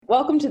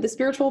Welcome to the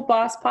Spiritual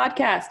Boss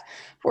Podcast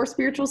for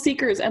spiritual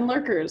seekers and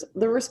lurkers,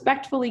 the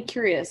respectfully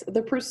curious,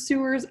 the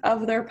pursuers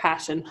of their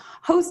passion.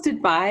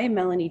 Hosted by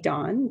Melanie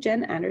Dawn,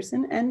 Jen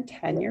Anderson, and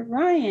Tanya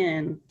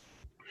Ryan.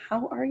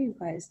 How are you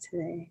guys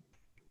today?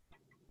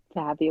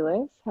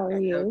 Fabulous. How are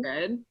you?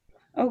 Good.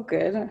 Oh,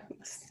 good.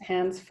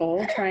 Hands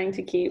full, trying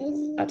to keep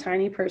a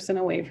tiny person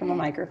away from a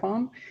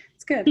microphone.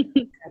 It's good.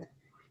 Good.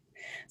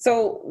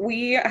 So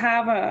we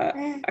have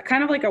a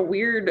kind of like a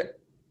weird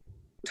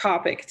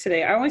topic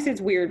today. I always say it's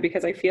weird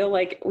because I feel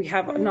like we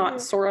have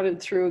not sorted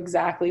through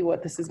exactly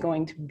what this is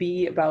going to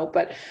be about.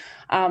 But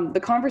the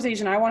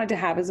conversation I wanted to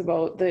have is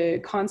about the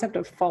concept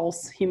of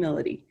false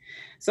humility.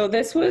 So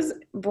this was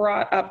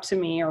brought up to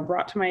me or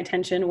brought to my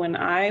attention when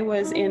I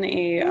was in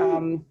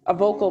a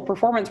vocal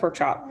performance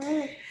workshop.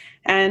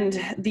 And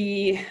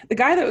the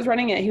guy that was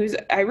running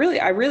it, I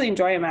really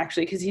enjoy him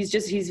actually, because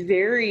he's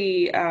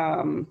very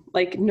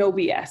like no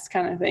BS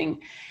kind of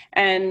thing.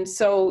 And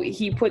so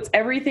he puts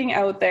everything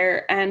out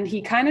there and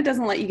he kind of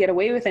doesn't let you get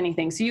away with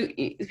anything. So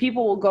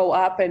people will go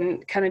up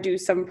and kind of do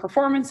some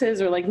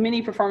performances or like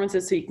mini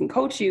performances so he can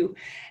coach you.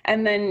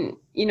 And then,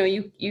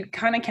 you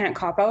kind of can't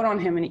cop out on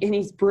him, and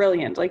he's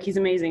brilliant. Like, he's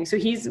amazing. So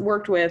he's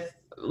worked with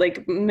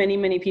like many,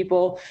 many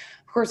people.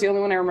 Of course, the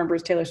only one I remember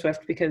is Taylor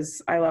Swift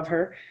because I love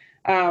her.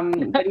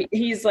 But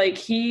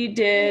he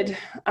did,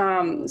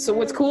 so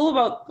what's cool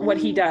about what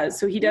he does,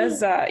 so he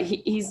does,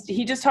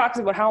 he just talks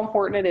about how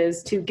important it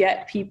is to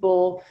get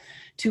people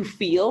to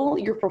feel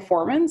your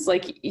performance.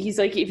 Like, he's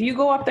like, if you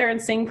go up there and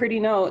sing pretty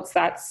notes,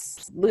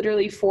 that's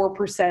literally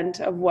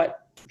 4% of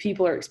what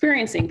people are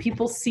experiencing.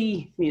 People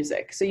see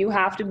music, so you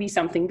have to be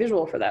something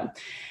visual for them.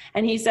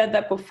 And he said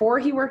that before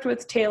he worked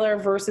with Taylor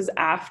versus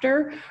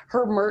after,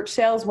 her merch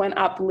sales went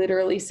up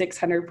literally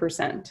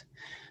 600%.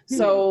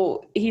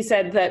 So he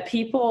said that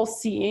people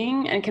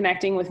seeing and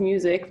connecting with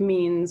music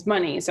means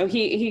money. So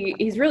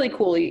he's really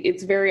cool.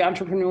 It's very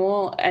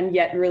entrepreneurial and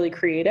yet really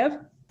creative.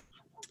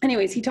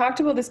 Anyways, he talked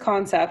about this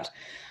concept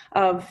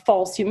of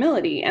false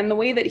humility and the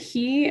way that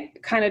he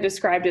kind of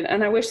described it.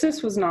 And I wish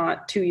this was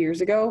not 2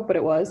 years ago, but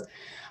it was.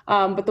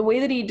 But the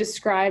way that he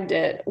described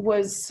it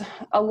was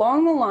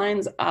along the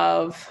lines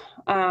of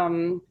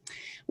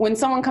when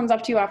someone comes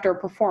up to you after a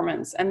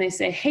performance and they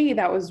say, hey,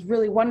 that was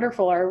really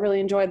wonderful, or I really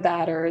enjoyed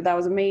that, or that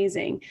was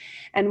amazing.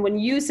 And when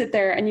you sit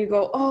there and you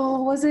go,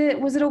 oh, was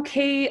it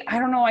okay? I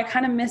don't know. I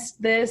kind of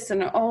missed this.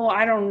 And, oh,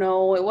 I don't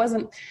know. It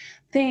wasn't,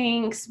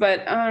 thanks,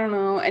 but I don't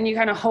know. And you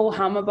kind of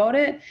ho-hum about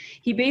it.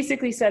 He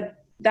basically said,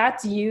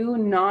 that's you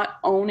not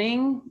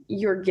owning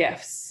your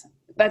gifts.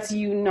 That's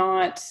you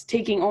not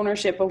taking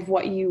ownership of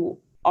what you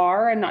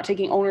are and not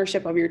taking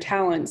ownership of your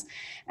talents.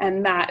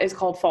 And that is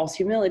called false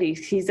humility.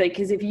 He's like,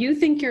 because if you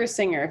think you're a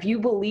singer, if you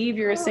believe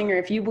you're a singer,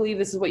 if you believe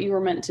this is what you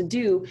were meant to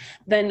do,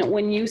 then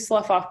when you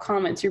slough off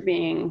comments,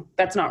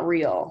 that's not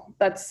real.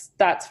 That's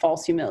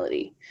false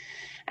humility.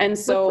 And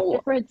so what's the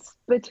difference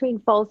between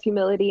false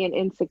humility and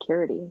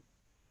insecurity?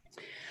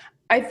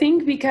 I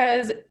think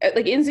because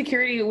like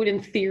insecurity would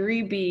in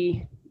theory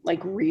be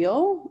like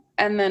real.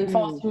 And then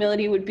false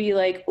humility would be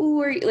like,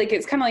 ooh, like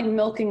it's kind of like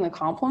milking the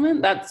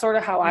compliment. That's sort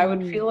of how I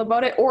would feel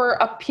about it. Or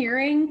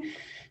appearing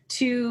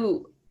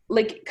to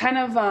like kind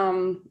of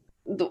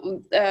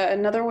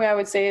another way I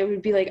would say it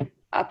would be like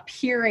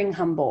appearing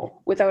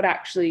humble without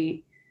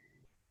like,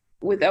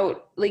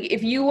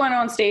 if you went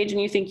on stage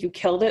and you think you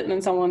killed it and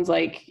then someone's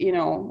like,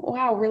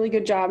 wow, really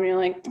good job. And you're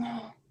like,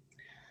 oh,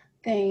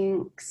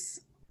 thanks.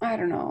 I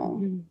don't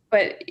know.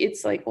 But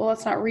it's like, well,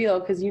 that's not real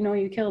because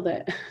you killed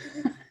it.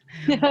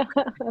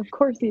 Of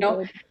course you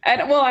did.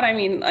 And I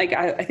mean, like,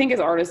 I think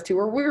as artists too,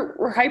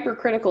 we're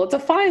hypercritical. It's a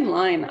fine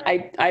line,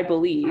 I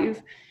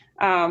believe,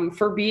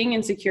 for being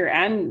insecure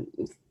and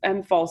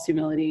false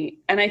humility.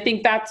 And I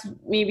think that's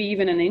maybe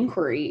even an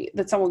inquiry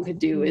that someone could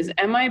do is,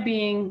 am I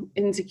being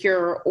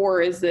insecure,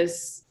 or is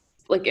this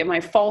like, am I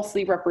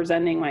falsely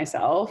representing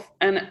myself,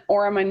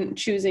 or am I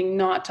choosing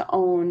not to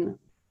own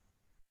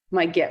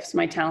my gifts,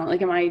 my talent?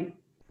 Like, am I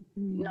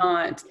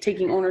not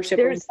taking ownership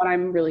of what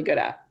I'm really good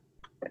at?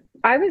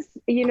 I've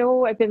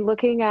been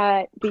looking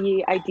at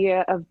the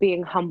idea of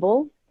being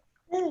humble.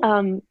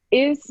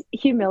 Is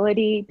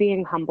humility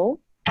being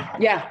humble?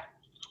 Yeah.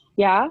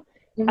 Yeah.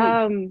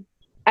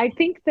 I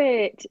think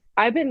that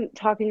I've been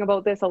talking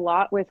about this a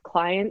lot with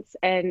clients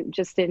and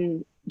just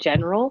in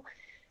general,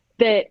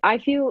 that I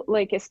feel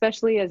like,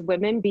 especially as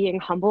women,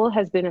 being humble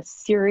has been a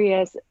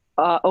serious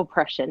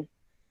oppression.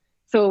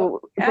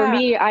 So for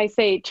me, I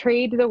say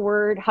trade the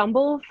word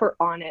humble for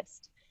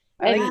honest.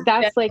 And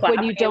that's like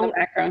when you don't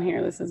background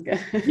here. This is good.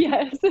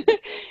 Yes.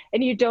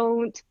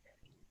 And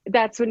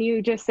that's when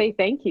you just say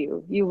thank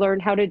you. You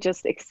learn how to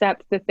just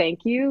accept the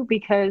thank you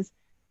because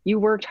you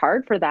worked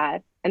hard for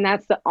that. And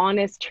that's the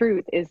honest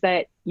truth, is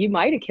that you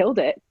might have killed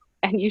it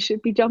and you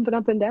should be jumping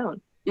up and down.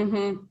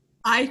 Mm-hmm.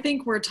 I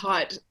think we're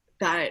taught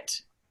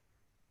that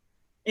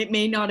it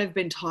may not have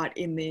been taught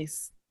in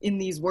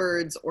these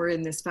words or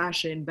in this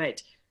fashion,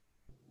 but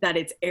that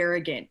it's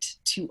arrogant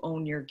to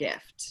own your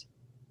gift.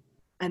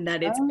 And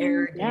that it's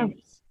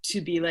arrogant to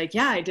be like,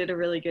 yeah, I did a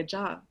really good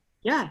job.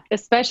 Yeah.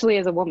 Especially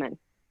as a woman.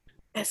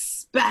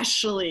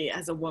 especially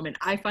as a woman.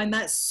 I find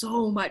that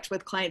so much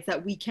with clients,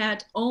 that we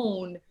can't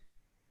own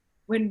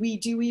when we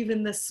do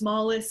even the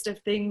smallest of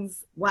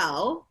things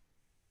well,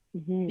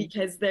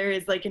 because there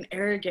is like an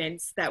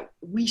arrogance that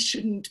we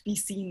shouldn't be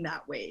seen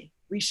that way.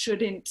 We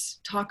shouldn't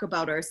talk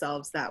about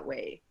ourselves that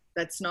way.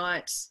 That's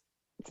not...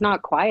 It's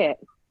not quiet.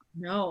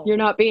 No. You're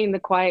not being the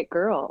quiet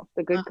girl,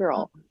 the good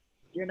girl.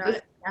 You're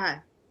not,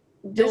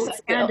 This don't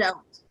stand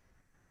out.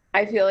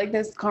 I feel like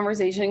this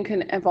conversation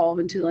can evolve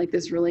into like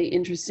this really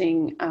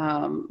interesting,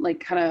 like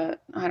kind of,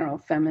 I don't know,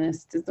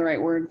 feminist is the right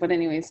word, but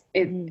anyways,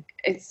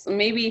 it's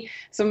maybe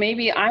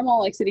I'm all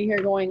like sitting here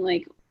going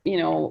like, you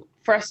know,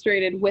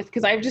 frustrated with,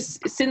 because I've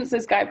just, since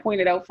this guy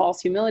pointed out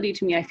false humility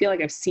to me, I feel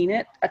like I've seen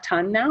it a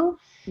ton now,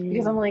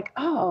 because I'm like,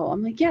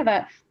 yeah,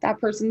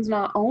 that person's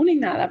not owning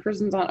that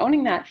person's not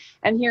owning that.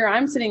 And here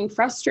I'm sitting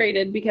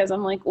frustrated because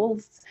I'm like, well,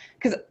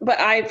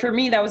 for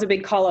me, that was a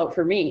big call out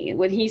for me.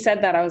 When he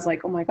said that, I was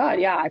like, oh my God,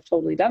 yeah, I've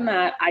totally done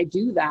that. I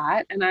do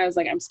that. And I was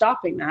like, I'm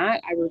stopping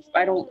that.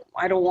 I don't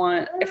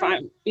want, if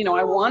I'm, you know,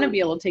 I want to be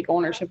able to take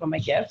ownership of my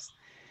gifts.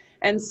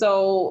 And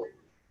so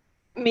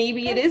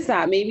maybe it is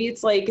that, maybe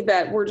it's like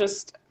that we're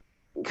just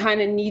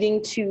kind of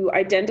needing to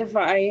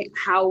identify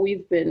how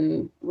we've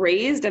been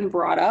raised and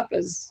brought up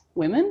as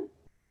women.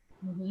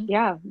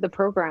 Yeah. The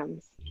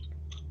programs.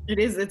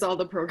 It's all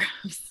the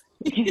programs.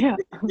 Yeah.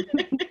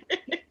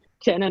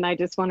 Jen and I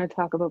just want to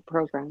talk about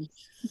programs.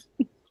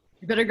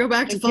 You better go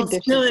back to false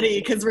humility,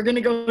 because we're going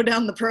to go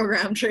down the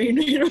program train.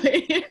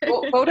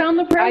 Go down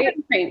the program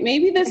train.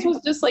 Maybe this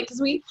was just like,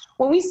 because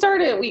when we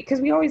started,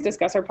 because we always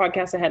discuss our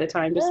podcast ahead of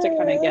time just to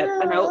kind of get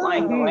an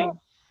outline going.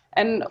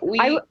 And we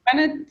kind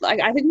of like,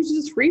 I think we should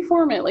just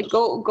freeform it, like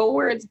go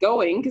where it's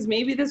going, because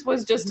maybe this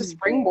was just a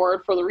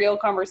springboard for the real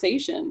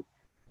conversation.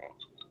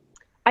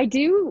 I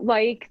do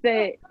like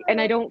that, and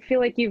I don't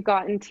feel like you've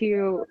gotten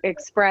to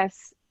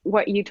express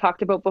what you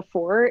talked about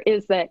before,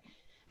 is that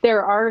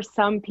there are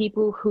some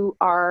people who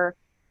are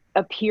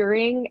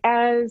appearing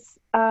as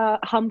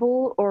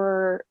humble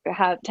or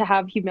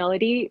have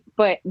humility,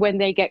 but when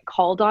they get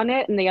called on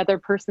it and the other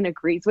person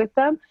agrees with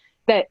them,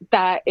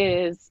 that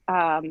is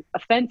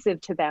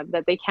offensive to them,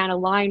 that they can't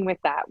align with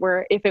that,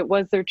 where if it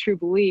was their true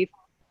belief,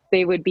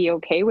 they would be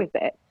okay with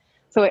it.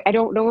 So I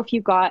don't know if you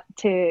got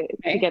to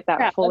get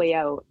that fully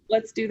out.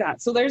 Let's do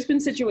that. So there's been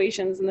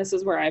situations, and this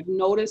is where I've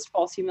noticed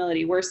false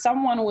humility, where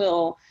someone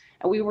will,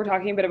 and we were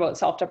talking a bit about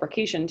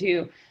self-deprecation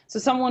too. So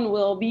someone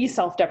will be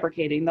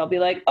self-deprecating. They'll be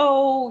like,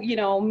 oh, you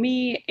know,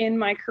 me in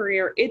my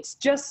career, it's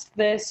just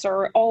this,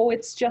 or, oh,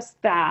 it's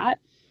just that.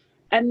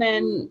 And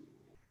then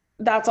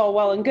that's all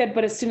well and good.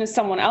 But as soon as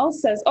someone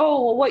else says,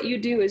 oh, well, what you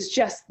do is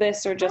just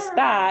this or just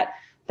that,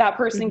 that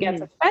person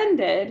gets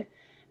offended.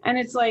 And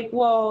it's like,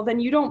 well, then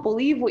you don't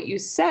believe what you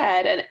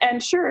said.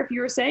 And sure, if you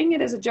were saying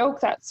it as a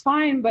joke, that's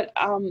fine. But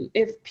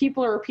if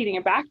people are repeating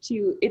it back to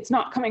you, it's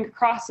not coming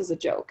across as a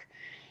joke.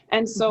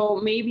 And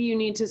so maybe you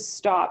need to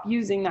stop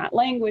using that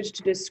language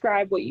to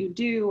describe what you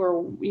do,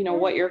 or, you know,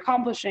 what you're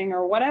accomplishing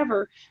or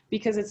whatever,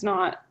 because it's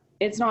not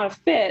a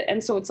fit.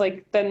 And so it's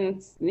like, then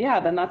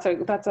that's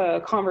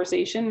a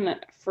conversation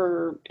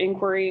for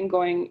inquiry and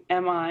going,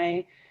 am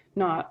I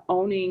not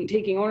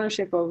taking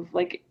ownership of,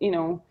 like, you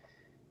know,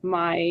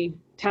 my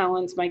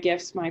talents, my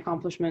gifts, my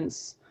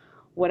accomplishments,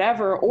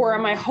 whatever, or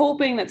am I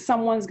hoping that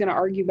someone's going to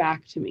argue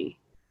back to me?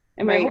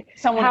 Am I hoping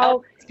someone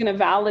else is going to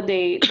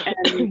validate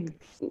and,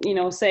 you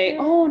know, say,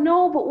 oh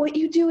no, but what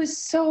you do is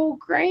so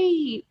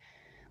great.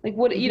 Like,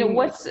 what, you know,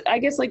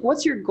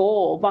 what's your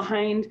goal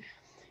behind,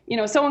 you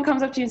know, someone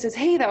comes up to you and says,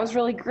 hey, that was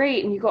really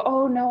great. And you go,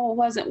 oh no, it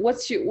wasn't.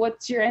 What's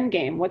your end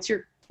game? What's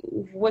your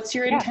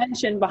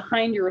intention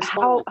behind your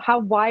response? How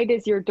wide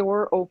is your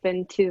door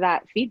open to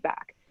that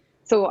feedback?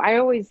 So I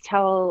always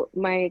tell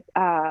my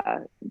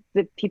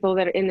the people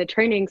that are in the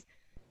trainings,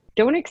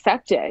 don't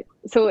accept it.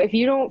 So if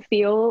you don't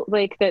feel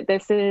like that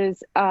this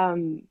is,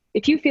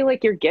 if you feel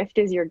like your gift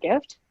is your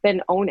gift,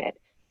 then own it.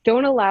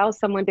 Don't allow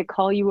someone to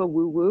call you a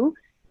woo-woo.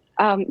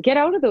 Get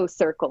out of those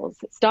circles.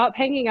 Stop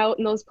hanging out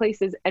in those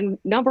places. And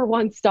number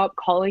one, stop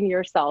calling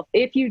yourself.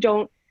 If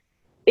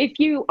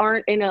you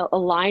aren't in a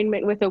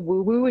alignment with a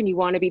woo-woo and you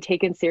want to be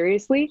taken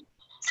seriously,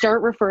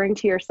 start referring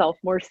to yourself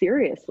more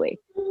seriously.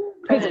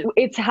 Because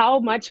it's how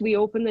much we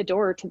open the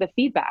door to the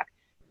feedback.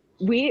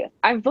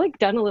 I've like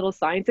done a little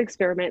science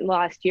experiment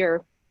last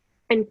year,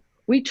 and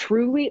we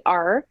truly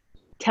are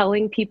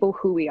telling people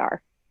who we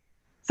are.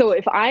 So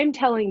if I'm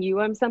telling you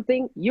I'm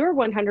something, you're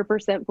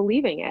 100%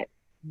 believing it.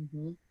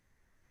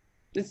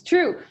 It's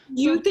true.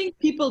 You think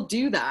people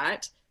do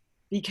that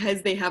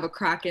because they have a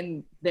crack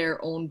in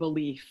their own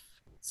belief.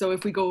 So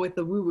if we go with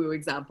the woo-woo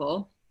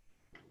example.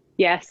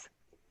 Yes.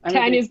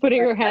 Tanya's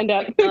putting her hand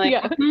up. Like,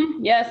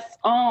 yes.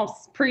 Oh,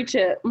 preach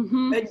it.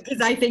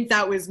 Because I think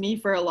that was me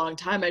for a long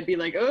time. I'd be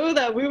like, oh,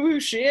 that woo-woo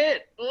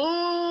shit.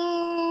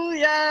 Oh,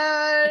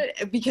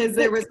 yeah. Because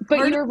there was...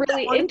 But you were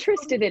really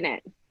interested in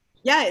it.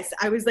 Yes.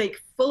 I was like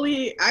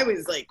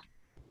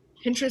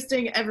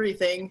interesting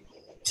everything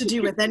to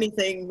do with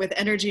anything with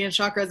energy and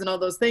chakras and all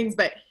those things.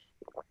 But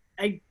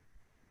I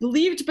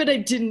believed, but I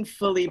didn't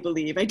fully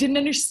believe. I didn't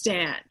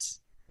understand.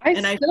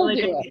 And I feel like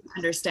I do need to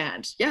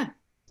understand. Yeah.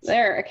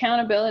 Their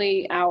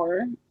accountability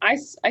hour, I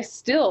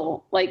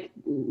still like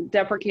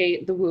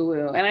deprecate the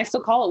woo-woo, and I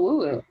still call it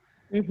woo-woo.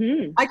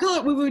 Mm-hmm. I call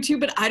it woo-woo too,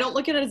 but I don't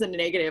look at it as a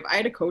negative. I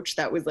had a coach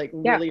that was like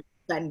really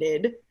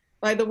offended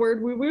by the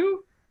word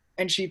woo-woo,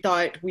 and she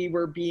thought we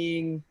were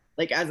being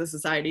like, as a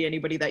society,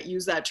 anybody that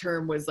used that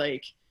term was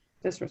like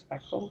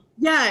Disrespectful.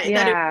 that it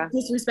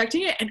was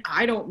disrespecting it. And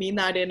I don't mean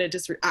that in a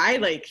I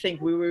like think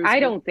woo-woo.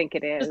 I don't think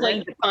it is.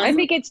 Like, I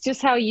think it's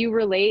just how you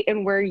relate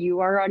and where you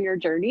are on your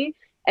journey.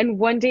 And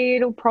one day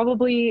it'll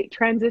probably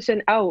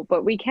transition out,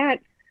 but we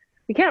can't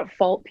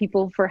fault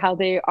people for how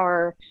they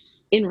are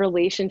in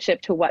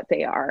relationship to what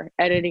they are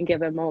at any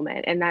given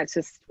moment. And that's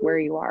just where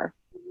you are.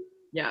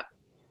 Yeah.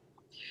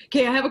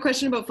 Okay, I have a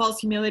question about false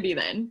humility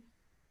then.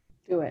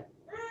 Do it.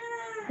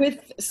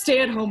 With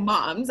stay-at-home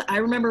moms, I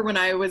remember when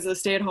I was a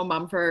stay-at-home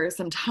mom for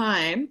some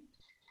time,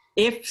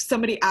 if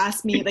somebody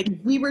asked me, like, if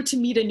we were to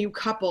meet a new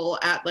couple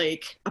at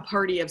like a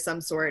party of some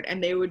sort,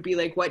 and they would be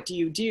like, what do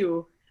you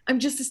do? I'm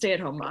just a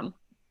stay-at-home mom.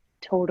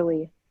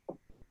 Totally.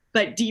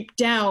 But deep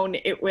down,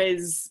 it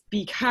was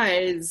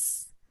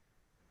because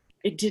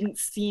it didn't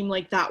seem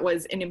like that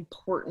was an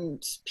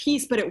important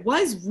piece, but it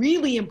was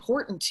really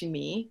important to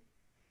me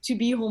to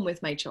be home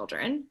with my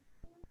children.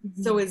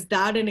 Mm-hmm. So is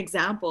that an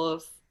example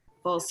of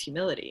false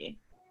humility?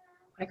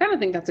 I kind of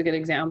think that's a good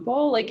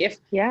example. Like if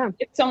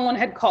someone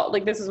had called,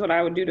 like, this is what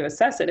I would do to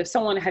assess it. If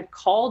someone had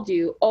called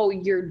you, oh,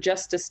 you're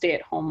just a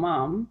stay-at-home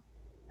mom,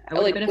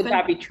 like, would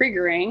that be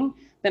triggering?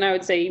 Then I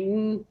would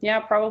say, yeah,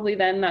 probably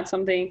then that's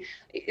something.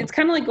 It's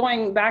kind of like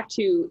going back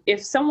to,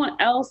 if someone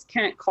else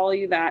can't call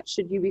you that,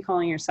 should you be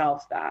calling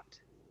yourself that?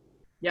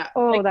 Yeah.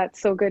 Oh, like,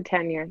 that's so good,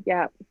 Tanya.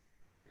 Yeah.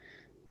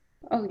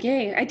 Oh,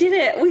 yay. I did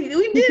it. We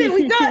did it.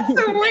 We got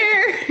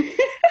somewhere.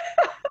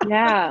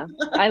 Yeah.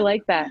 I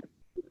like that.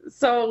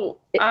 So,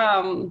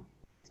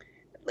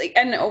 like,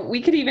 and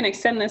we could even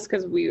extend this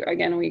because we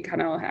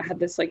kind of had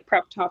this like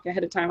prep talk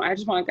ahead of time. I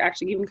just want to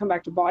actually even come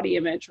back to body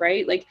image,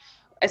 right? Like,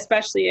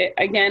 especially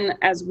again,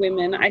 as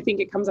women, I think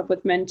it comes up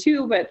with men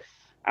too, but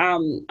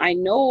I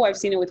know I've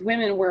seen it with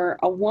women where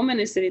a woman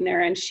is sitting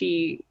there and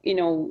she, you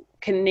know,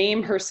 can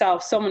name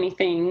herself so many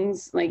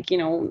things, like, you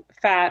know,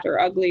 fat or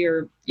ugly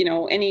or, you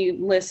know, any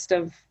list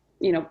of,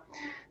 you know,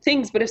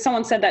 things. But if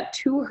someone said that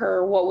to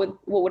her, what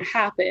would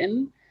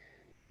happen?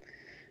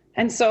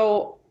 And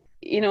so,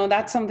 you know,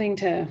 that's something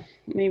to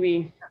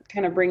maybe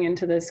kind of bring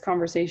into this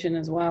conversation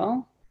as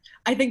well.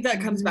 I think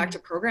that comes back to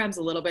programs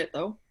a little bit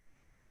though.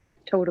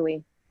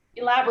 Totally.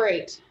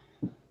 Elaborate.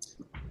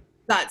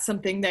 That's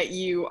something that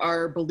you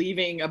are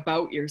believing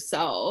about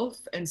yourself.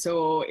 And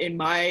so in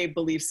my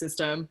belief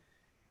system,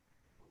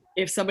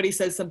 if somebody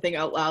says something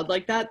out loud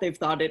like that, they've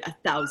thought it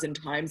 1,000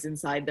 times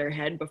inside their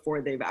head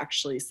before they've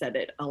actually said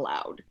it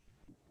aloud.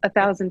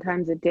 1,000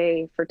 times a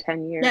day for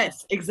 10 years.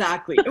 Yes,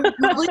 exactly.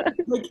 Probably,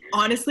 like,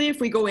 honestly, if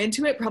we go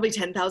into it, probably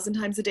 10,000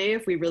 times a day,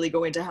 if we really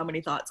go into how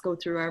many thoughts go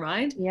through our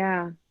mind.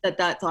 Yeah.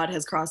 That thought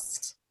has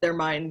crossed their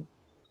mind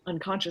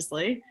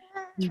unconsciously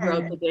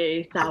throughout the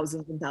day,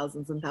 thousands and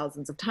thousands and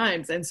thousands of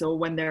times. And so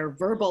when they're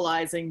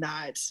verbalizing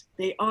that,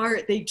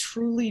 they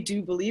truly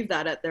do believe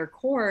that at their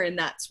core. And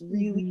that's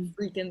really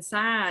freaking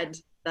sad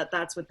that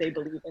that's what they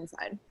believe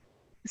inside.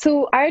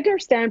 So I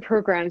understand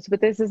programs,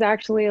 but this is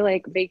actually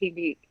like making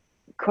me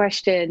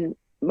question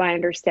my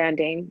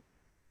understanding.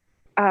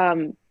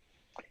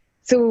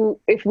 So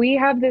if we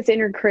have this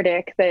inner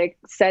critic that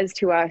says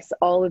to us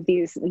all of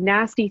these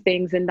nasty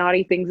things and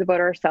naughty things about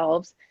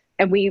ourselves,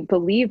 and we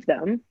believe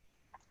them,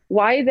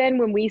 why then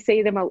when we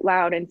say them out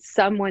loud and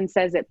someone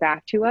says it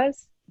back to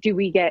us, do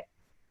we get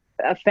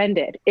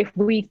offended? If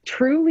we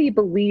truly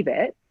believe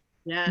it,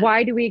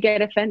 why do we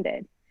get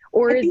offended?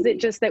 Or is it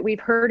just that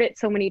we've heard it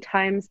so many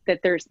times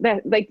that there's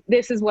that, like,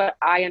 this is what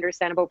I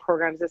understand about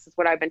programs. This is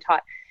what I've been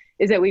taught,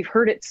 is that we've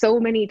heard it so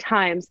many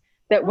times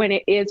that when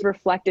it is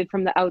reflected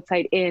from the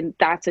outside in,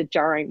 that's a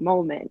jarring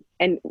moment.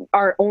 And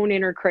our own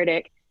inner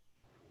critic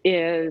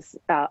is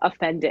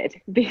offended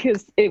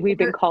because we've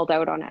been called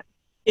out on it.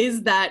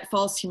 Is that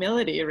false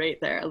humility right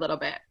there a little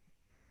bit?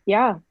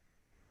 Yeah.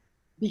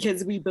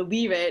 Because we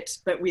believe it,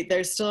 but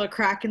there's still a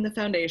crack in the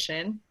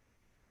foundation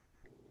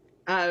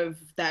of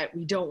that.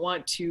 We don't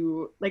want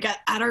to, like,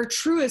 at our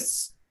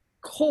truest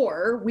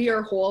core, we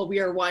are whole, we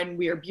are one,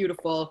 we are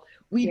beautiful.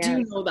 We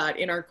do know that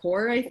in our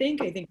core. I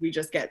think we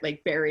just get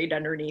like buried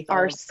underneath.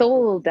 Our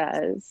soul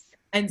does.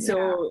 And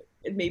so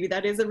maybe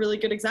that is a really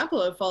good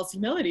example of false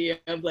humility,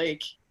 of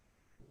like,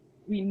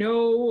 we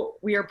know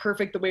we are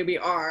perfect the way we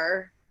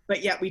are,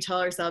 but yet we tell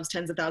ourselves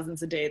tens of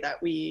thousands a day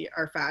that we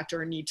are fat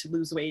or need to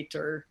lose weight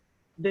or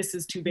this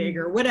is too big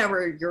or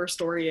whatever your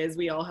story is.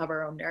 We all have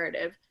our own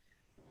narrative.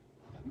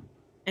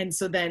 And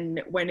so then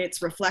when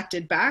it's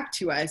reflected back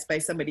to us by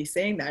somebody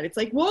saying that, it's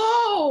like,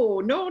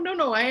 whoa,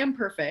 no, I am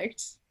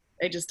perfect.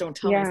 I just don't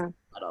tell myself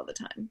that all the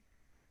time.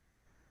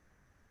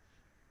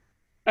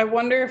 I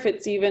wonder if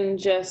it's even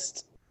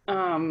just,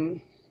 well,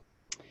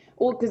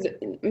 because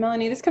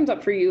Melanie, this comes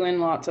up for you in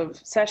lots of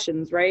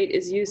sessions, right?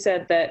 Is you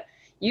said that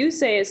you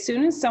say as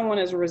soon as someone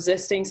is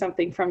resisting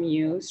something from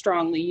you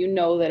strongly, you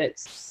know that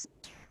it's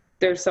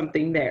there's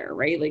something there,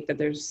 right? Like that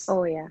there's,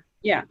 Oh yeah.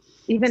 yeah.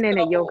 Even in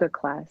a So- yoga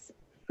class.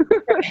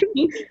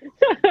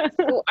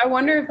 So I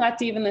wonder if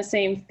that's even the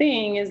same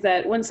thing, is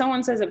that when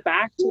someone says it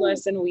back to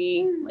us and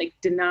we like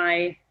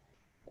deny,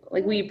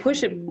 like we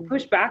push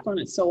back on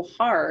it so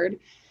hard.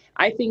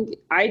 I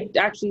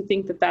actually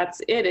think that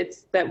that's it.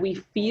 It's that we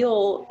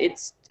feel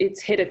it's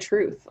hit a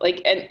truth.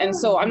 Like, and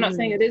so I'm not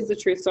saying it is the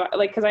truth. So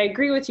like, cause I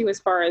agree with you as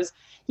far as,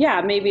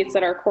 yeah, maybe it's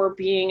that our core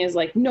being is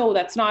like, no,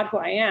 that's not who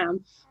I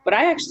am. But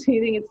I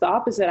actually think it's the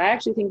opposite. I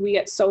actually think we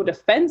get so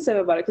defensive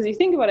about it. Cause you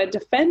think about it,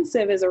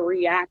 defensive is a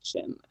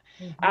reaction.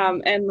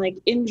 And like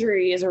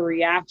injury is a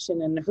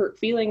reaction, and hurt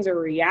feelings are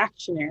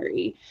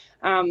reactionary.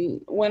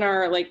 When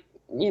our like,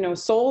 you know,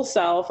 soul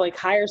self, like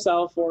higher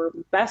self or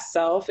best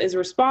self is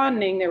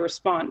responding, they're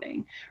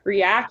responding.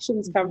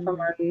 Reactions come from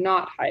our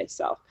not highest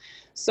self.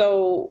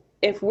 So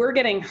if we're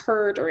getting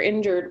hurt or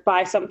injured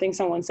by something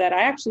someone said,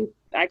 I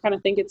kind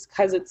of think it's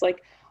because it's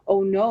like,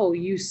 oh no,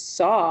 you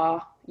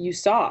saw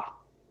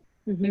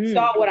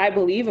what I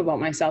believe about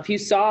myself. You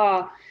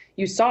saw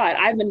it.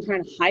 I've been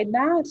trying to hide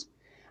that.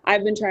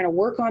 I've been trying to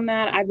work on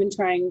that. I've been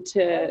trying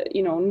to,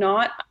 you know,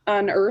 not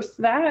unearth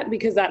that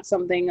because that's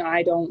something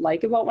I don't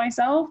like about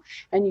myself.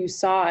 And you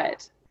saw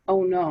it.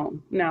 Oh no,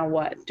 now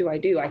what do?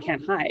 I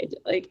can't hide.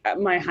 Like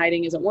my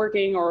hiding isn't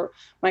working, or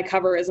my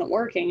cover isn't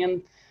working.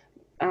 And,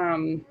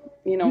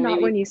 you know,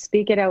 not when you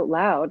speak it out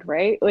loud,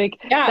 right? Like,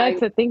 yeah, that's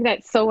the thing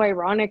that's so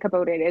ironic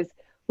about it, is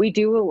we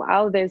do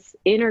allow this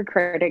inner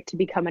critic to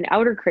become an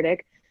outer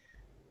critic.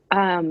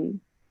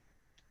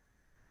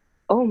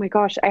 Oh my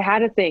gosh, I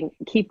had a thing.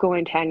 Keep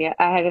going, Tanya.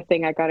 I had a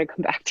thing. I got to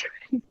come back to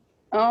it.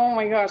 Oh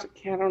my gosh.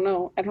 I don't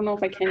know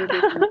if I can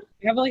keep I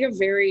have like a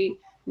very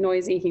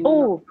noisy human.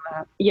 Oh,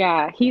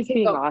 yeah. He's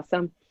being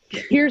awesome.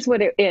 Here's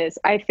what it is.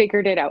 I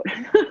figured it out.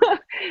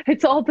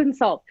 It's all been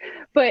solved.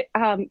 But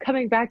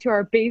coming back to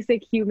our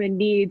basic human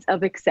needs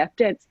of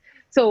acceptance.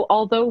 So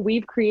although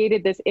we've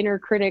created this inner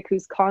critic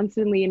who's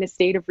constantly in a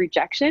state of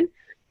rejection,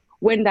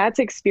 when that's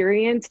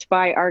experienced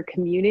by our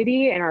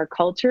community and our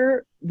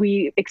culture,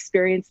 we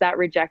experience that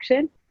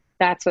rejection.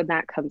 That's when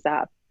that comes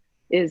up,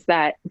 is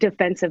that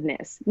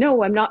defensiveness.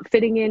 No, I'm not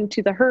fitting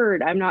into the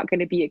herd. I'm not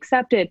going to be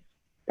accepted.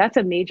 That's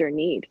a major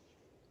need.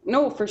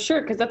 No, for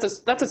sure. Cause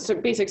that's a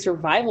basic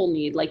survival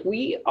need. Like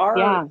we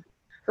are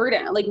herd,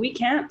 like we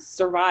can't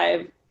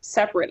survive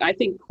separate. I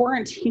think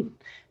quarantine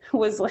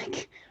was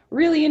like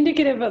really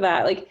indicative of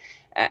that. Like,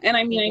 and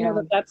I mean, I know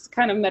that that's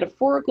kind of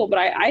metaphorical, but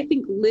I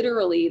think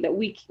literally that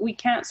we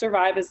can't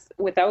survive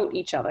without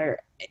each other.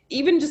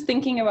 Even just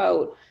thinking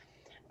about,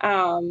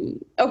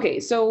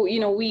 okay, so, you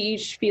know, we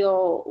each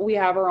feel we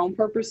have our own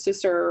purpose to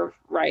serve,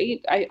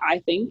 right?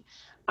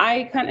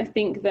 I kind of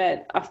think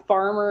that a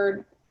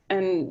farmer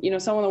and, you know,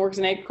 someone that works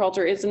in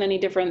agriculture isn't any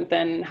different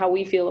than how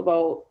we feel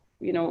about,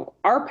 you know,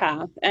 our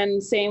path.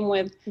 And same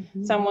with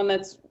someone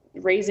that's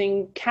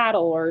raising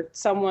cattle, or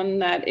someone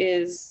that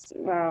is,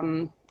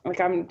 like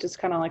I'm just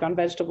kind of like on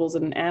vegetables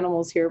and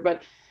animals here,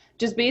 but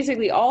just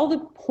basically all the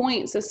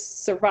points of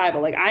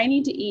survival. Like I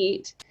need to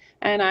eat,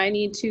 and I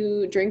need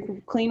to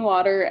drink clean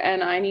water,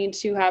 and I need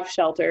to have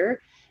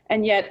shelter.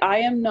 And yet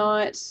I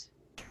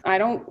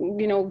don't,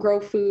 you know,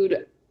 grow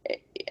food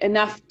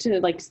enough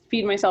to like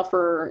feed myself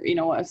for, you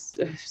know, a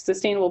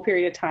sustainable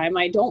period of time.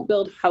 I don't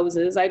build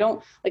houses. I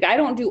don't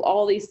do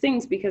all these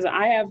things because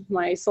I have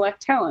my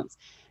select talents.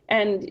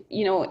 And,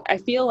 you know, I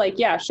feel like,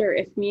 yeah, sure,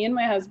 if me and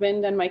my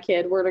husband and my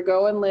kid were to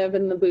go and live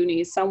in the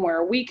boonies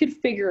somewhere, we could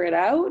figure it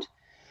out.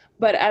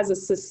 But as a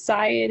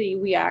society,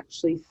 we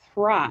actually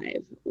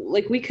thrive.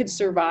 Like we could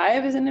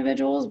survive as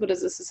individuals, but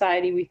as a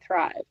society, we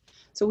thrive.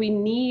 So we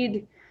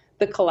need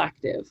the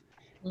collective.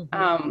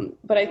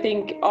 But I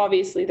think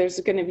obviously there's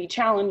going to be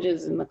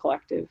challenges in the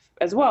collective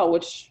as well,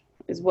 which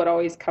is what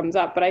always comes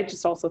up. But I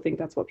just also think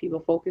that's what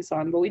people focus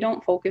on. But we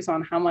don't focus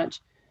on how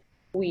much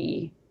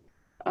we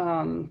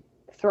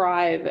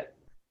thrive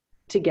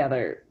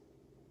together.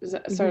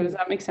 Sorry, does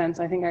that make sense?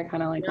 I think I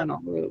kind of like went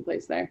all over the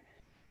place there.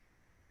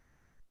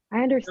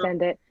 I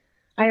understand it.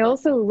 I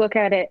also look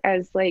at it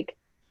as like,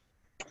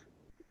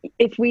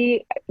 if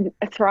we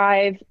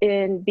thrive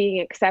in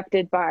being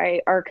accepted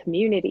by our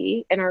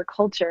community and our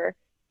culture,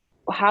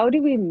 how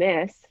do we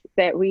miss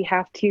that we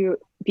have to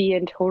be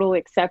in total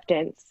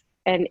acceptance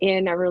and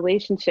in a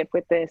relationship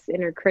with this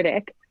inner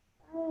critic?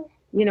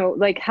 You know,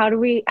 like how do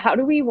we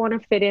want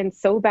to fit in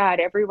so bad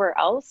everywhere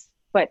else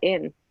but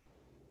in?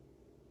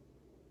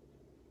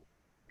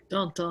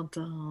 Dun, dun,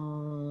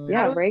 dun.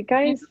 Yeah, right,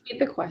 guys? Can you repeat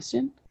the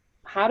question?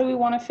 How do we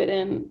want to fit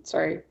in?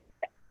 Sorry.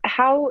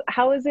 How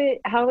is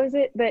it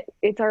that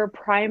it's our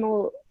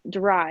primal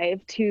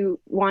drive to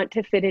want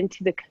to fit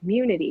into the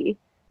community,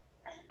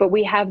 but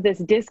we have this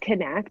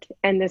disconnect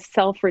and this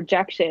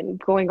self-rejection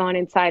going on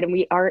inside, and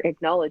we aren't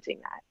acknowledging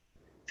that?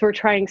 So we're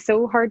trying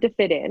so hard to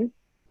fit in,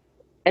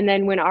 and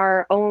then when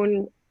our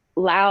own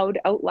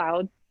out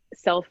loud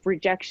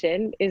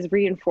self-rejection is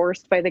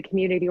reinforced by the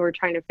community we're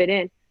trying to fit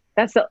in,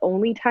 that's the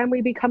only time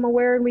we become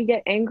aware and we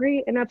get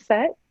angry and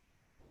upset.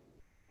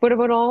 What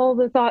about all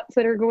the thoughts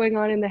that are going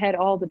on in the head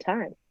all the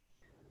time?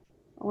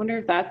 I wonder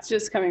if that's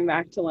just coming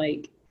back to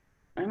like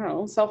I don't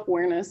know,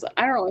 self-awareness.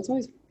 I don't know. It's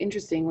always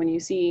interesting when you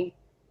see,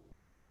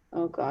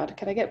 oh God,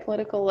 can I get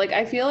political? Like,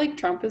 I feel like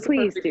Trump is a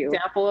Please perfect do.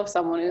 example of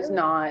someone who's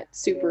not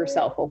super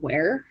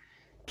self-aware.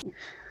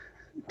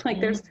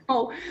 Like, there's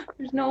no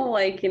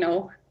like,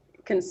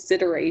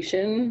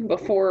 consideration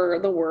before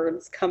the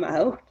words come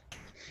out.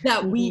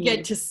 That we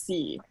get to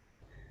see.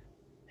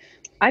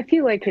 I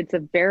feel like it's a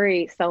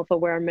very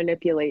self-aware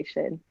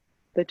manipulation,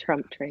 the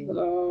Trump train.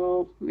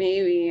 Oh,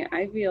 maybe.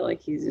 I feel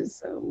like he's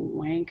just a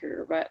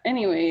wanker. But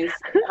anyways,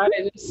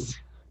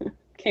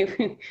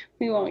 okay,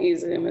 we won't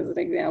use him as an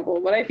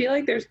example. But I feel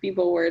like there's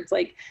people where it's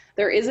like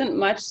there isn't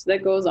much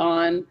that goes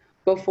on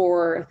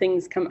before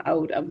things come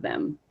out of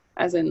them.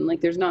 As in,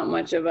 like, there's not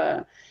much of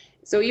a.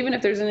 So even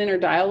if there's an inner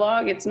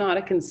dialogue, it's not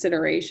a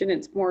consideration.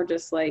 It's more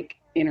just like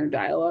inner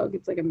dialogue.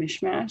 It's like a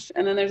mishmash.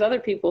 And then there's other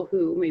people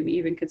who maybe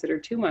even consider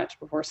too much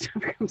before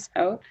stuff comes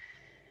out.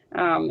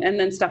 And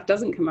then stuff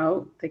doesn't come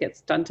out. They get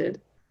stunted.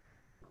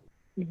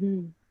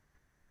 Mm-hmm.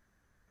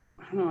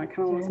 I don't know. I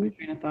kind of lost my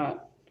train of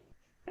thought.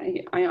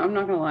 I'm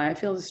not gonna lie. I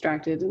feel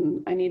distracted,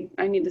 and I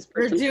need this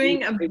person. You're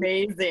doing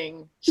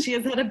amazing. She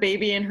has had a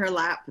baby in her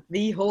lap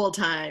the whole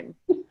time.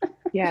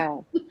 Yeah,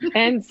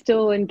 and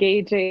still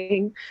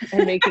engaging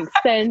and making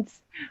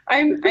sense.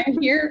 I'm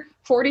here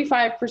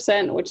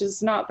 45%, which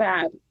is not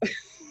bad.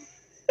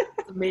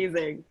 It's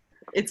amazing.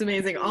 It's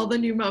amazing. All the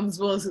new moms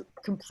will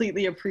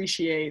completely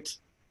appreciate,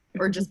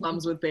 or just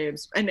moms with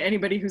babes, and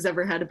anybody who's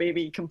ever had a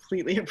baby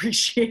completely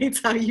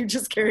appreciates how you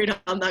just carried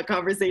on that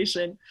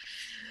conversation.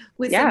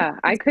 Yeah,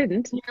 I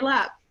couldn't. In your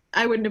lap.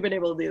 I wouldn't have been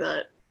able to do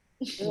that.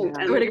 Yeah.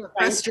 I would have got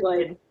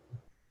frustrated.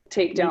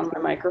 Take down my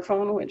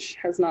microphone, which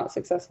has not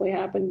successfully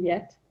happened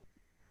yet.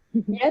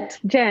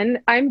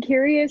 Jen, I'm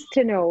curious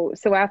to know,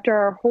 so after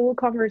our whole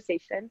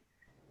conversation,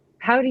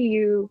 how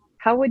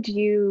would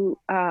you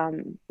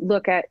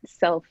look at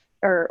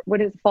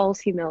what is false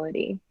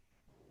humility?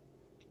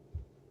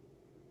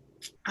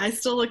 I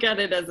still look at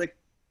it as an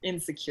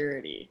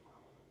insecurity.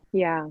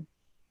 Yeah.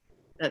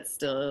 That's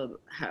still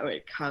how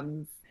it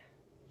comes.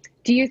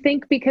 Do you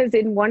think, because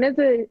in one of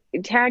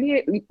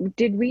Tanya,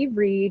 did we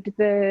read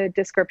the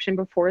description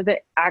before that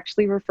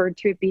actually referred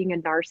to it being a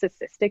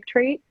narcissistic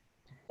trait?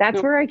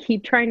 That's where I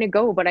keep trying to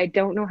go, but I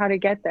don't know how to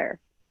get there.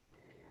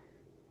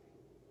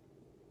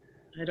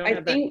 I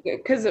think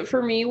because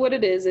for me, what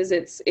it is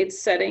it's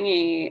setting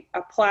a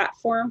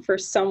platform for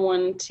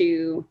someone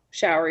to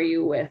shower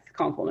you with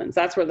compliments.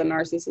 That's where the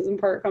narcissism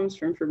part comes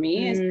from for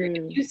me. Is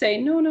if you say,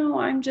 no,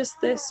 I'm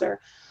just this, or,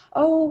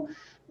 oh,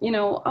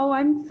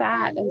 I'm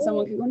fat, and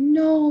someone could go,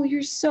 no,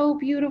 you're so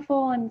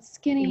beautiful and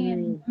skinny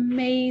and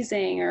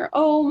amazing, or,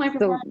 oh, my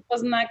performance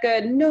wasn't that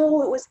good.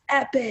 No, it was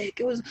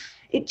epic.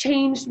 It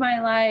changed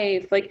my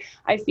life. Like,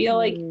 I feel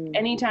like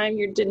anytime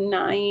you're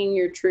denying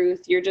your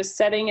truth, you're just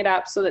setting it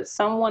up so that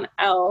someone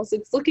else,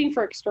 it's looking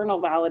for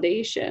external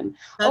validation.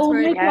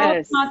 My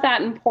job's not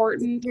that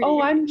important.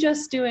 Oh, I'm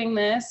just doing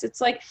this.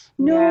 It's like,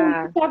 no,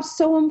 your job's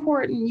so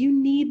important. You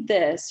need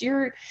this.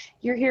 You're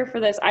here for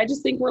this. I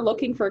just think we're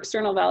looking for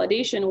external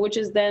validation, which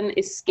is then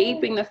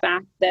escaping the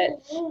fact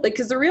that, like,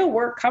 because the real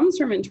work comes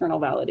from internal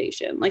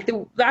validation. Like,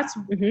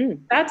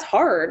 that's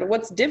hard.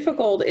 What's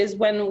difficult is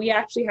when we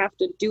actually have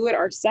to do it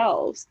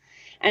ourselves,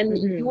 and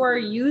you are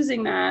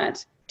using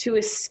that to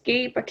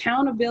escape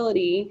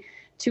accountability,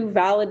 to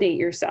validate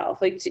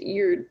yourself. Like,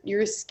 you're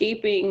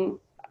escaping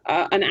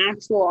an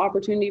actual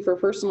opportunity for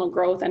personal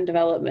growth and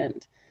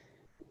development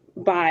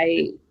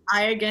by.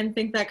 I again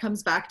think that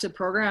comes back to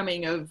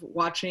programming of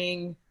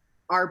watching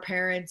our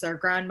parents, our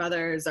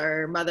grandmothers,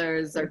 our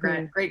mothers, our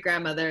great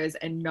grandmothers,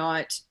 and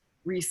not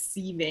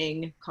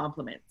receiving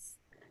compliments.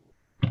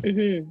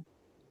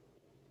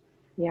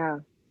 Yeah.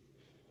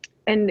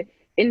 And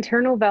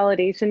internal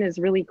validation is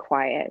really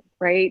quiet,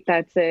 right?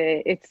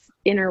 It's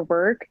inner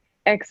work.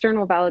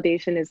 External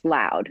validation is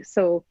loud.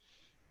 So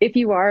if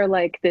you are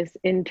like this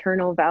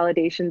internal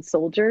validation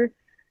soldier,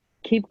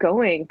 keep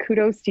going.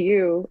 Kudos to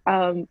you.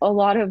 A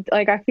lot of,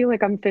 like, I feel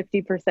like I'm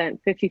 50%,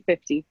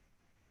 50-50.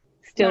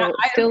 Still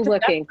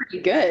looking. That's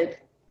pretty good.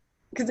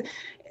 Because,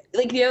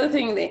 like, the other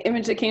thing, the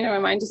image that came to my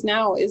mind just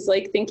now is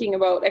like thinking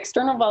about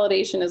external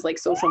validation is like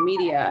social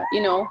media,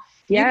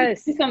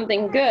 Yes. You do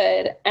something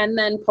good and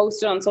then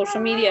post it on social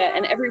media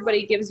and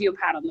everybody gives you a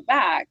pat on the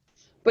back,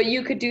 but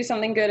you could do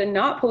something good and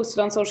not post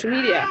it on social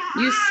media.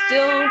 You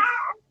still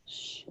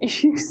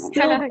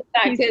did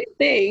that good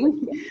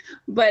thing,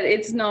 but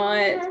it's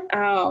not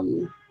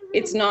going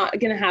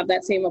to have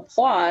that same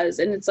applause.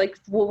 And it's like,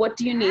 well, what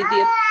do you need?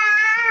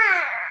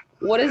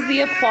 What is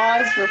the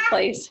applause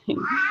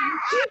replacing?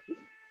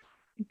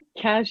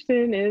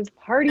 Cashton is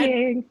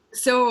partying.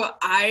 So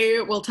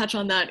I will touch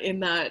on that in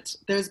that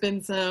there's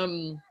been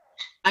some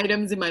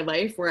items in my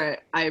life where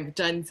I've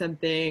done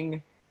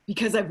something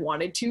because I've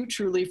wanted to,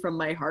 truly from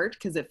my heart,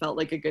 because it felt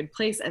like a good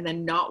place, and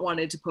then not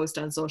wanted to post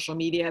on social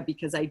media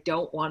because I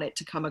don't want it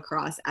to come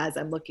across as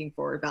I'm looking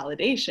for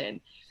validation.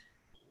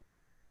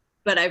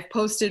 But I've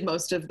posted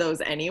most of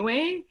those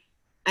anyway.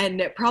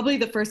 And probably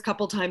the first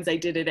couple times I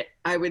did it,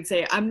 I would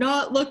say, I'm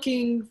not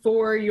looking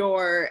for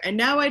and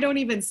now I don't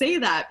even say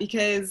that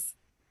because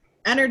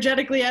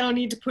energetically, I don't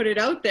need to put it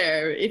out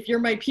there. If you're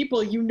my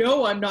people, you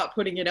know I'm not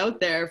putting it out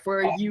there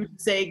for you to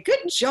say,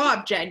 good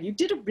job, Jen, you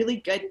did a really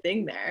good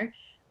thing there.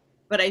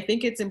 But I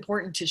think it's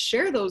important to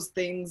share those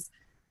things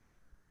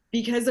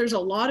because there's a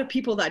lot of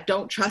people that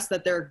don't trust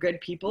that there are good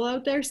people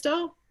out there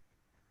still.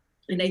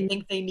 And I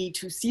think they need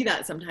to see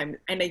that sometimes.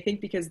 And I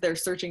think because they're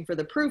searching for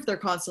the proof, they're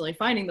constantly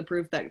finding the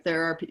proof that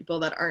there are people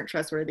that aren't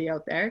trustworthy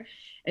out there.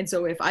 And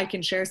so if I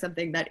can share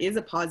something that is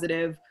a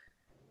positive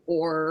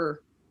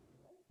or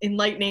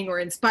enlightening or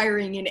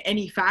inspiring in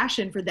any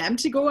fashion for them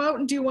to go out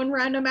and do one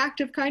random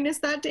act of kindness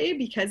that day,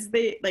 because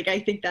they, like, I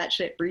think that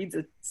shit breeds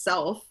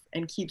itself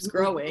and keeps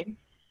growing.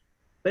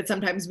 But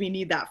sometimes we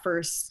need that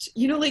first,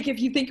 you know, like if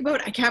you think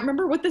about, I can't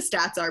remember what the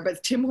stats are,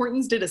 but Tim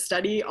Hortons did a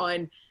study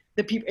on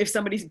the people, if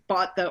somebody's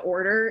bought the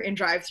order in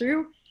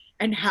drive-through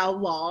and how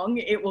long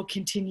it will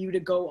continue to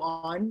go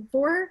on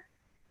for.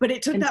 But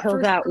it took until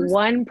that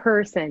one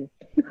person.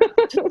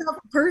 took that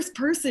first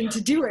person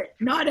to do it.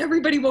 Not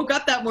everybody woke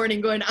up that morning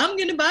going, I'm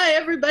going to buy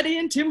everybody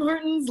in Tim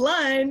Hortons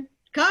line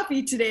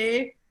coffee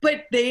today,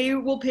 but they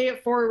will pay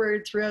it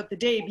forward throughout the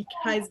day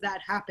because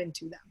that happened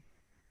to them.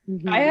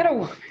 I had a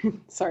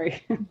woman,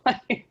 sorry,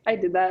 I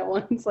did that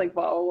once, like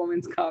bought a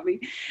woman's coffee,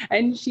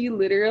 and she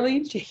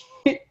literally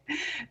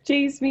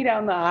chased me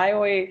down the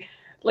highway.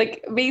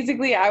 Like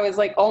basically I was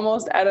like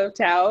almost out of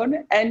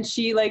town, and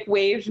she like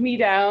waved me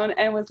down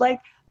and was like,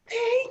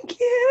 thank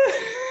you.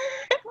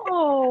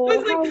 Oh, I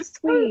was like, how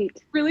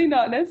sweet. Really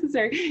not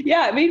necessary.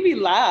 Yeah, it made me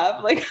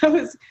laugh. Like I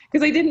was,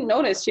 because I didn't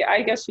notice.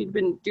 I guess she'd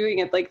been doing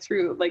it like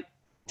through like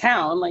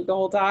town like the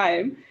whole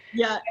time.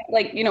 Yeah.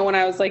 Like, you know, when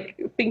I was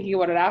like thinking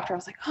about it after, I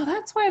was like, oh,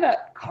 that's why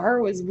that car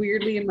was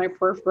weirdly in my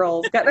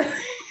peripherals. That's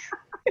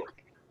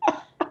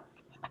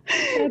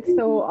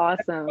so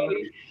awesome.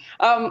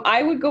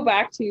 I would go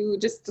back to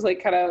just to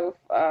like kind of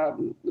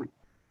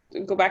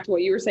go back to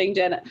what you were saying,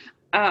 Jen.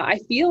 I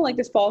feel like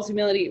this false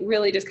humility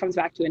really just comes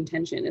back to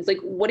intention. It's like,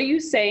 what are you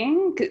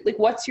saying? Like,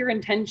 what's your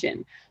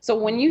intention? So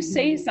when you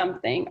say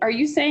something, are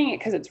you saying it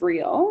because it's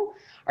real?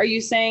 Are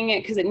you saying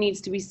it because it needs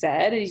to be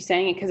said? Are you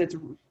saying it because it's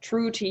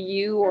true to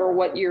you or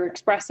what you're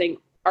expressing?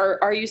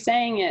 Are you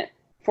saying it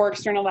for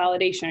external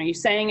validation? Are you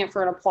saying it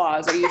for an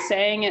applause? Are you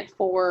saying it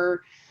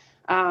for,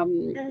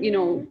 you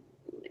know,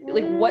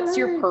 like what's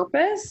your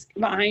purpose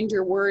behind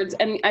your words?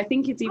 And I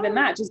think it's even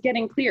that, just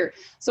getting clear.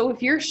 So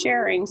if you're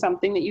sharing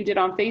something that you did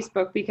on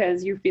Facebook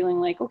because you're feeling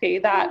like, okay,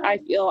 that I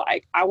feel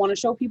like I want to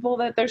show people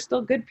that there's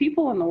still good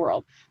people in the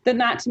world, then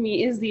that to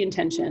me is the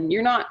intention.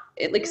 You're not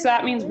like, so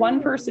that means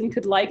one person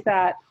could like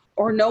that,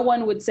 or no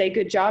one would say,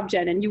 good job,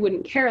 Jen, and you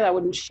wouldn't care. That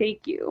wouldn't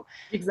shake you.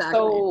 Exactly.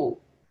 So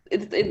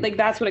like,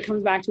 that's what it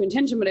comes back to,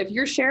 intention. But if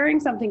you're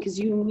sharing something because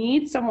you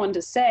need someone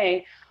to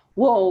say,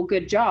 whoa,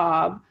 good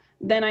job,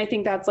 then I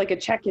think that's like a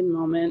check-in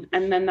moment.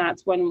 And then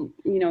that's when,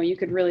 you know, you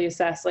could really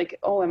assess like,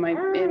 oh, am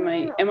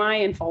I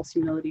in false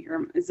humility,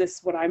 or is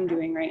this what I'm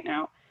doing right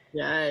now?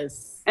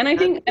 Yes. And I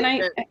think,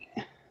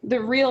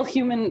 the real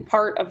human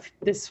part of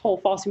this whole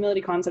false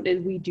humility concept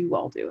is we do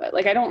all do it.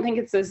 Like, I don't think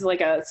it's this like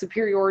a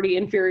superiority,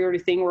 inferiority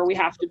thing where we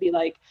have to be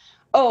like,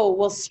 oh,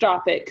 well,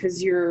 stop it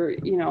because you're,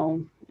 you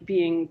know,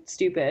 being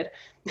stupid.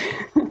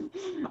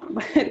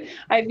 But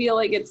I feel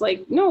like it's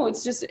like, no,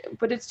 it's just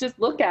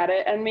look at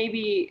it, and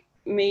maybe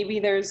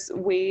there's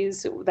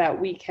ways that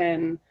we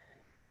can,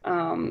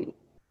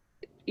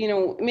 you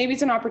know, maybe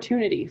it's an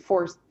opportunity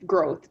for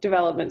growth,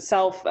 development,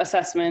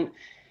 self-assessment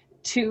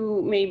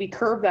to maybe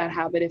curb that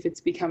habit if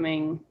it's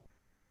becoming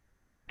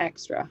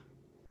extra.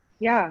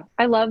 Yeah,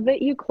 I love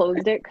that you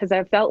closed it, because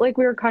I felt like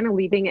we were kind of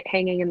leaving it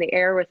hanging in the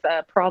air with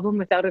a problem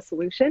without a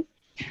solution.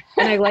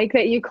 And I like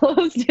that you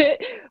closed it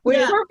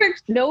with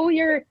Perfect. Know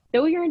your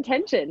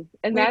intention.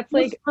 And that's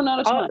like,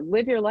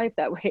 live your life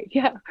that way.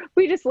 Yeah.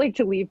 We just like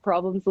to leave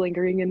problems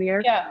lingering in the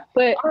air. Yeah.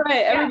 But all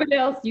right, everybody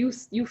else, you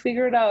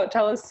figure it out.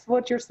 Tell us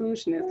what your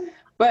solution is.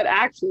 But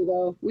actually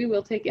though, we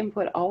will take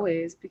input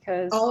always,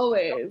 because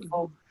always.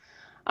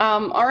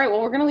 All right,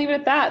 well, we're going to leave it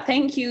at that.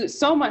 Thank you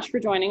so much for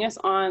joining us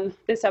on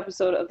this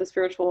episode of the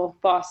Spiritual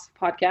Boss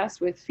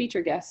podcast with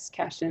feature guests,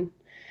 Cashin.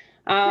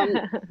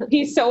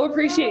 We so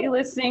appreciate you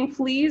listening.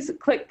 Please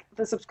click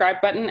the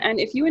subscribe button. And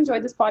if you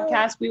enjoyed this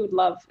podcast, we would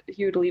love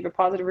you to leave a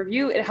positive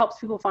review. It helps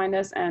people find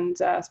us and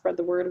spread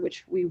the word,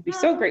 which we would be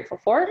so grateful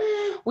for.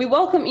 We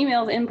welcome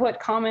emails, input,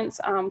 comments.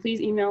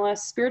 Please email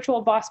us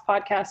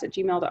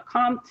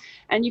spiritualbosspodcast@gmail.com.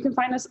 And you can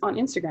find us on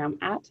Instagram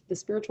at the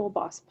Spiritual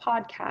Boss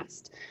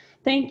Podcast.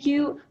 Thank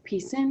you.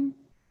 Peace in,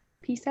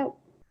 peace out.